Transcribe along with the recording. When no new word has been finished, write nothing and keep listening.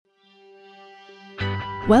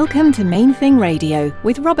Welcome to Main Thing Radio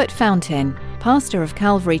with Robert Fountain, pastor of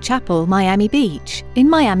Calvary Chapel, Miami Beach, in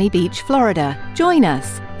Miami Beach, Florida. Join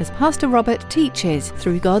us as Pastor Robert teaches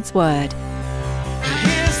through God's Word.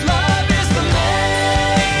 His love is the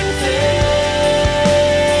main thing.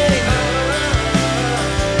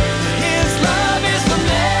 His love is the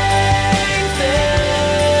main thing.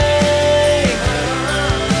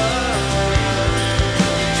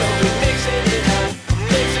 So we're mixing it up,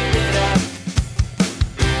 mixing it up.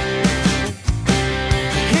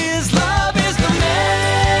 His love is the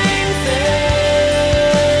main thing.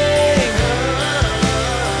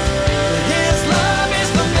 His love is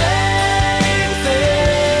the main thing.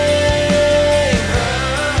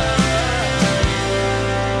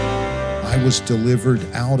 I was delivered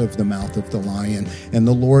out of the mouth of the lion, and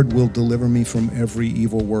the Lord will deliver me from every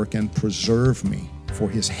evil work and preserve me for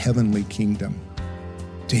his heavenly kingdom.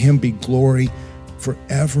 To him be glory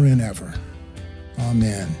forever and ever.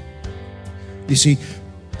 Amen. You see,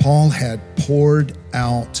 Paul had poured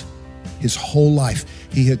out his whole life.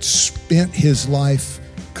 He had spent his life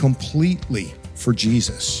completely for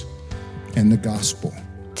Jesus and the gospel.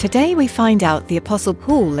 Today we find out the Apostle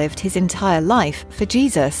Paul lived his entire life for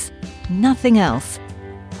Jesus, nothing else.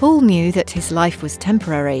 Paul knew that his life was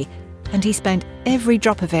temporary, and he spent every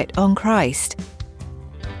drop of it on Christ.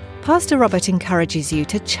 Pastor Robert encourages you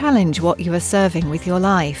to challenge what you are serving with your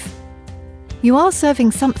life. You are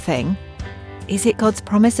serving something. Is it God's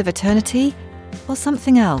promise of eternity or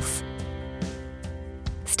something else?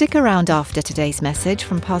 Stick around after today's message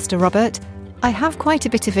from Pastor Robert. I have quite a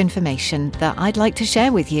bit of information that I'd like to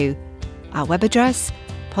share with you. Our web address,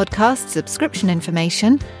 podcast subscription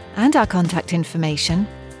information, and our contact information.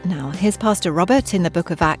 Now, here's Pastor Robert in the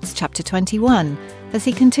book of Acts chapter 21 as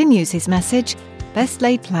he continues his message, Best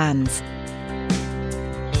Laid Plans.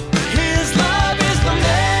 His love is the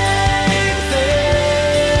main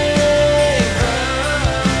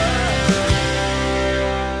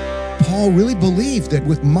thing. Paul really believed that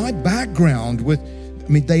with my background,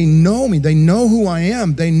 they know me, they know who I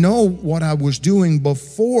am, they know what I was doing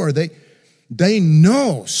before, they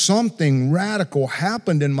know something radical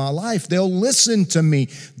happened in my life. They'll listen to me.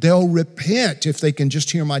 They'll repent if they can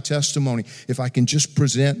just hear my testimony. If I can just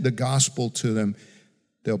present the gospel to them,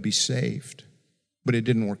 they'll be saved. But it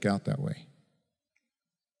didn't work out that way.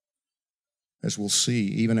 As we'll see,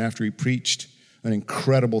 even after he preached an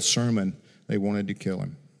incredible sermon, they wanted to kill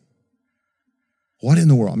him. What in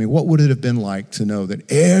the world? What would it have been like to know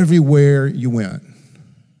that everywhere you went,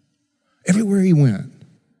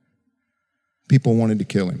 people wanted to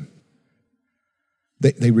kill him?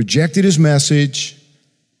 They rejected his message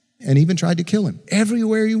and even tried to kill him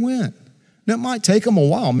everywhere he went. Now, it might take him a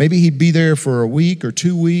while. Maybe he'd be there for a week or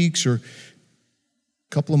 2 weeks or a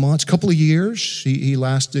couple of months, couple of years. He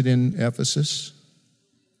lasted in Ephesus.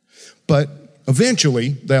 But eventually,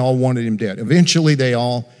 they all wanted him dead. Eventually, they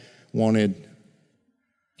all wanted...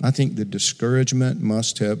 I think the discouragement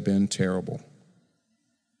must have been terrible.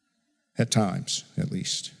 At times, at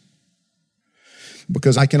least.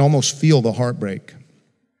 Because I can almost feel the heartbreak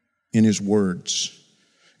in his words,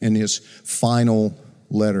 in his final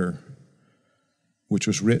letter, which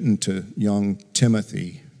was written to young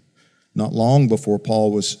Timothy, not long before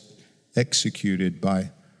Paul was executed by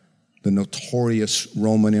the notorious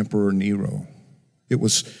Roman Emperor Nero. It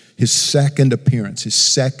was his second appearance, his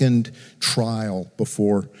second trial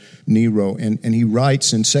before Nero. And he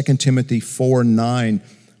writes in 2 Timothy 4:9,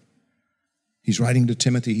 he's writing to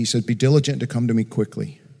Timothy, he said, "Be diligent to come to me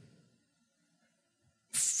quickly,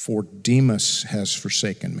 for Demas has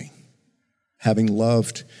forsaken me, having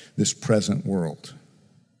loved this present world,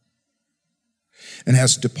 and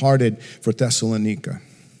has departed for Thessalonica.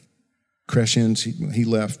 Crescens, he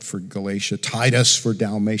left for Galatia, Titus for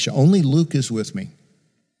Dalmatia. Only Luke is with me.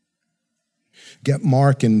 Get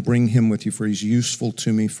Mark and bring him with you, for he's useful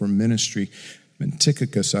to me for ministry. And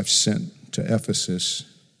Tychicus I've sent to Ephesus.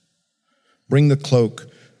 Bring the cloak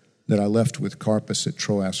that I left with Carpus at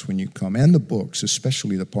Troas when you come, and the books,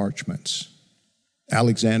 especially the parchments.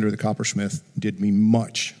 Alexander the coppersmith did me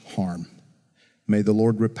much harm. May the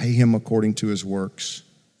Lord repay him according to his works.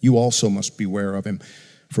 You also must beware of him,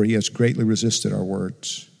 for he has greatly resisted our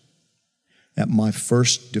words. At my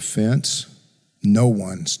first defense, no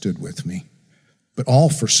one stood with me, but all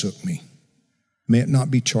forsook me. May it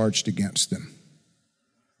not be charged against them.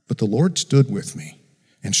 But the Lord stood with me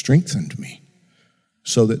and strengthened me,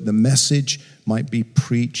 so that the message might be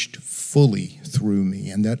preached fully through me,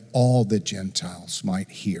 and that all the Gentiles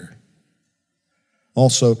might hear.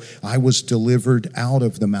 Also, I was delivered out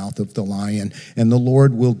of the mouth of the lion, and the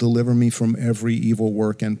Lord will deliver me from every evil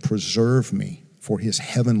work and preserve me for his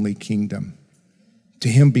heavenly kingdom. To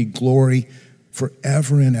him be glory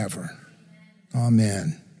forever and ever.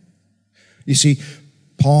 Amen. You see,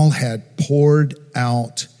 Paul had poured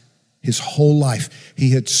out his whole life.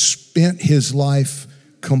 He had spent his life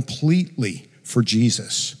completely for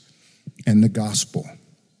Jesus and the gospel.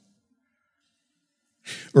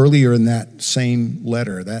 Earlier in that same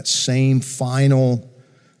letter, that same final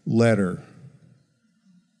letter,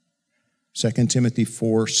 2 Timothy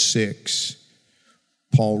 4:6,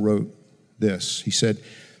 Paul wrote this. He said,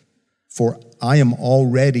 "For I am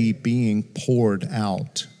already being poured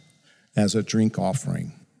out as a drink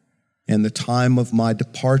offering, and the time of my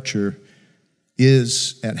departure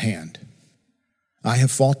is at hand. I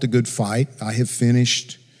have fought the good fight. I have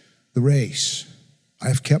finished the race. I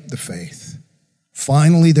have kept the faith.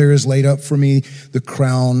 Finally, there is laid up for me the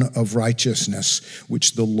crown of righteousness,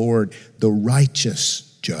 which the Lord, the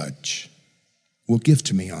righteous judge, will give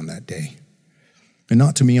to me on that day. And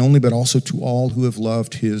not to me only, but also to all who have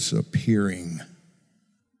loved his appearing."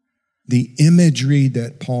 The imagery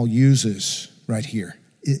that Paul uses right here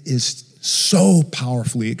is so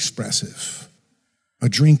powerfully expressive. A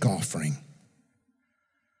drink offering,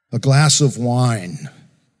 a glass of wine.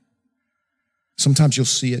 Sometimes you'll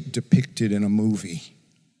see it depicted in a movie.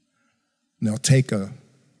 And they'll take a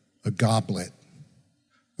goblet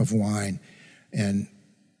of wine and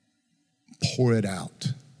pour it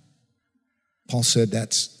out. Paul said,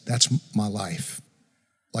 that's my life.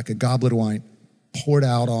 Like a goblet of wine poured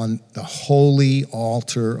out on the holy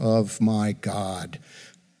altar of my God,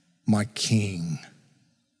 my King.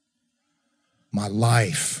 My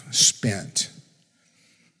life spent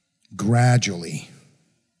gradually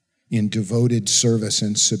in devoted service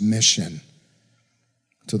and submission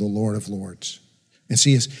to the Lord of Lords. And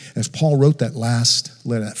see, as Paul wrote that last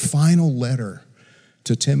letter, that final letter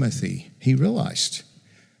to Timothy, he realized,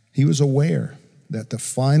 he was aware that the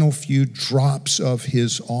final few drops of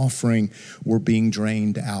his offering were being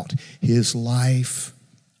drained out. His life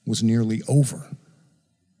was nearly over.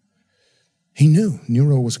 He knew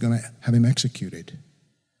Nero was going to have him executed.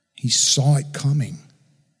 He saw it coming.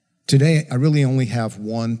 Today, I really only have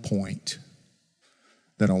one point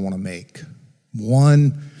that I want to make.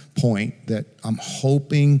 One point that I'm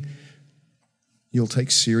hoping you'll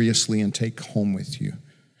take seriously and take home with you.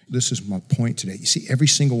 This is my point today. You see, every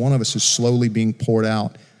single one of us is slowly being poured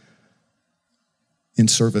out in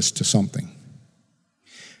service to something.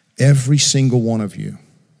 Every single one of you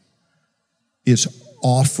is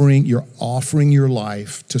offering your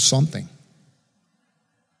life to something.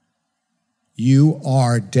 You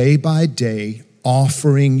are day by day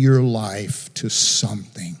offering your life to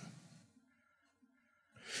something.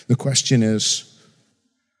 The question is,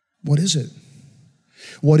 what is it?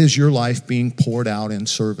 What is your life being poured out in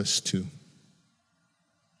service to?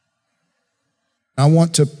 I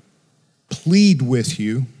want to plead with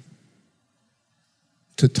you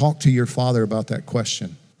to talk to your Father about that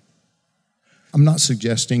question. I'm not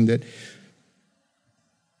suggesting that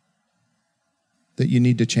you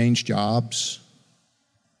need to change jobs,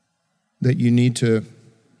 that you need to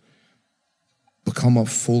become a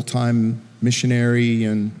full-time missionary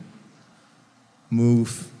and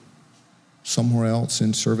move somewhere else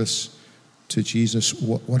in service to Jesus.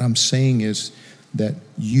 What I'm saying is that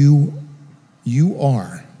you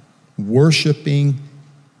are worshiping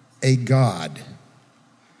a God.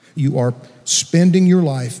 You are spending your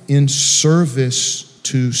life in service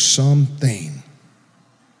to something.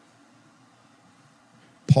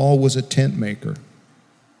 Paul was a tent maker.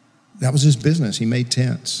 That was his business. He made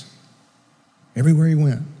tents. Everywhere he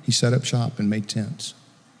went, he set up shop and made tents.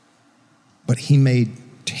 But he made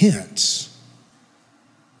tents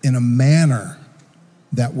in a manner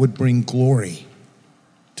that would bring glory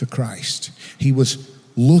to Christ. He was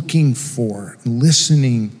looking for,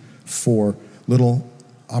 listening for little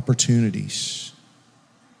opportunities.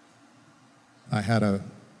 I had a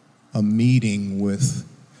meeting with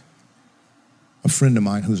a friend of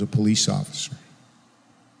mine who's a police officer.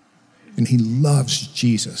 And he loves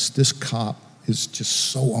Jesus. This cop is just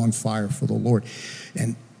so on fire for the Lord.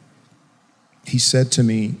 And he said to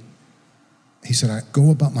me, he said, I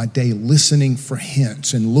go about my day listening for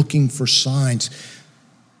hints and looking for signs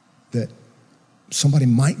that somebody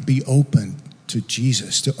might be open to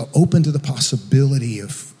Jesus, open to the possibility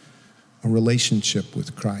of a relationship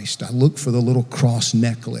with Christ. I look for the little cross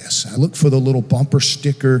necklace. I look for the little bumper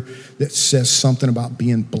sticker that says something about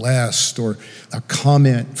being blessed, or a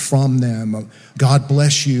comment from them, God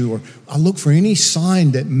bless you, or I look for any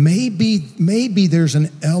sign that maybe there's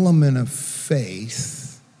an element of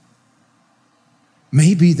faith.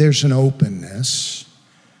 Maybe there's an openness.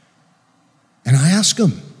 And I ask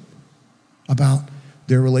them about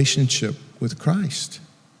their relationship with Christ.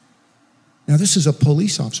 Now, this is a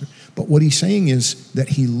police officer, but what he's saying is that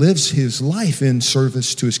he lives his life in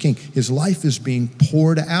service to his king. His life is being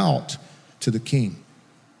poured out to the king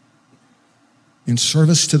in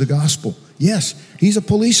service to the gospel. Yes, he's a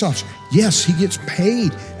police officer. Yes, he gets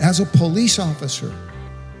paid as a police officer.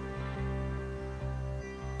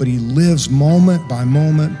 But he lives moment by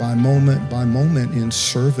moment by moment by moment in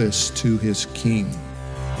service to his king.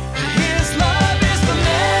 His love is the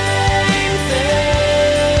main thing.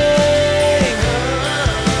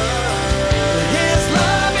 His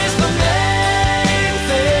love is the main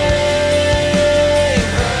thing.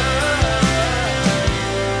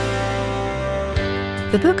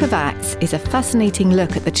 The Book of Acts is a fascinating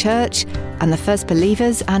look at the church and the first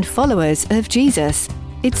believers and followers of Jesus.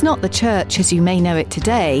 It's not the church as you may know it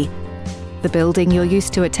today, the building you're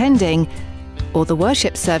used to attending, or the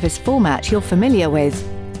worship service format you're familiar with.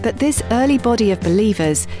 But this early body of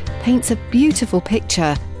believers paints a beautiful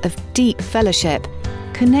picture of deep fellowship,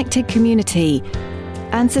 connected community,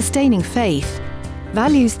 and sustaining faith,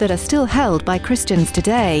 values that are still held by Christians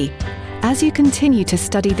today. As you continue to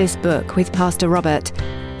study this book with Pastor Robert,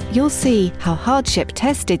 you'll see how hardship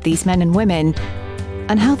tested these men and women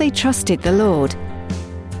and how they trusted the Lord.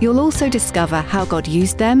 You'll also discover how God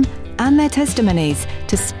used them and their testimonies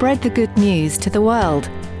to spread the good news to the world.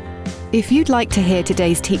 If you'd like to hear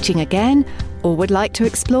today's teaching again, or would like to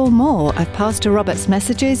explore more of Pastor Robert's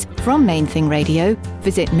messages from Main Thing Radio,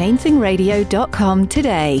 visit mainthingradio.com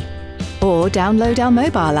today. Or download our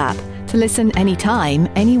mobile app to listen anytime,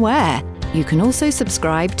 anywhere. You can also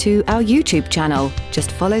subscribe to our YouTube channel.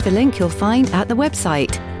 Just follow the link you'll find at the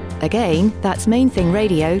website. Again, that's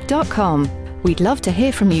mainthingradio.com. We'd love to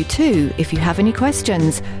hear from you too if you have any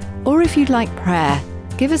questions, or if you'd like prayer.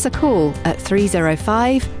 Give us a call at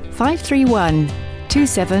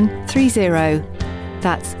 305-531-2730.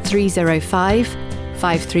 That's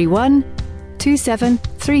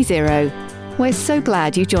 305-531-2730. We're so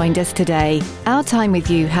glad you joined us today. Our time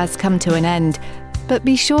with you has come to an end, but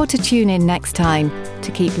be sure to tune in next time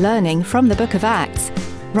to keep learning from the Book of Acts,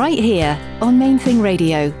 right here on Main Thing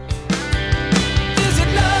Radio.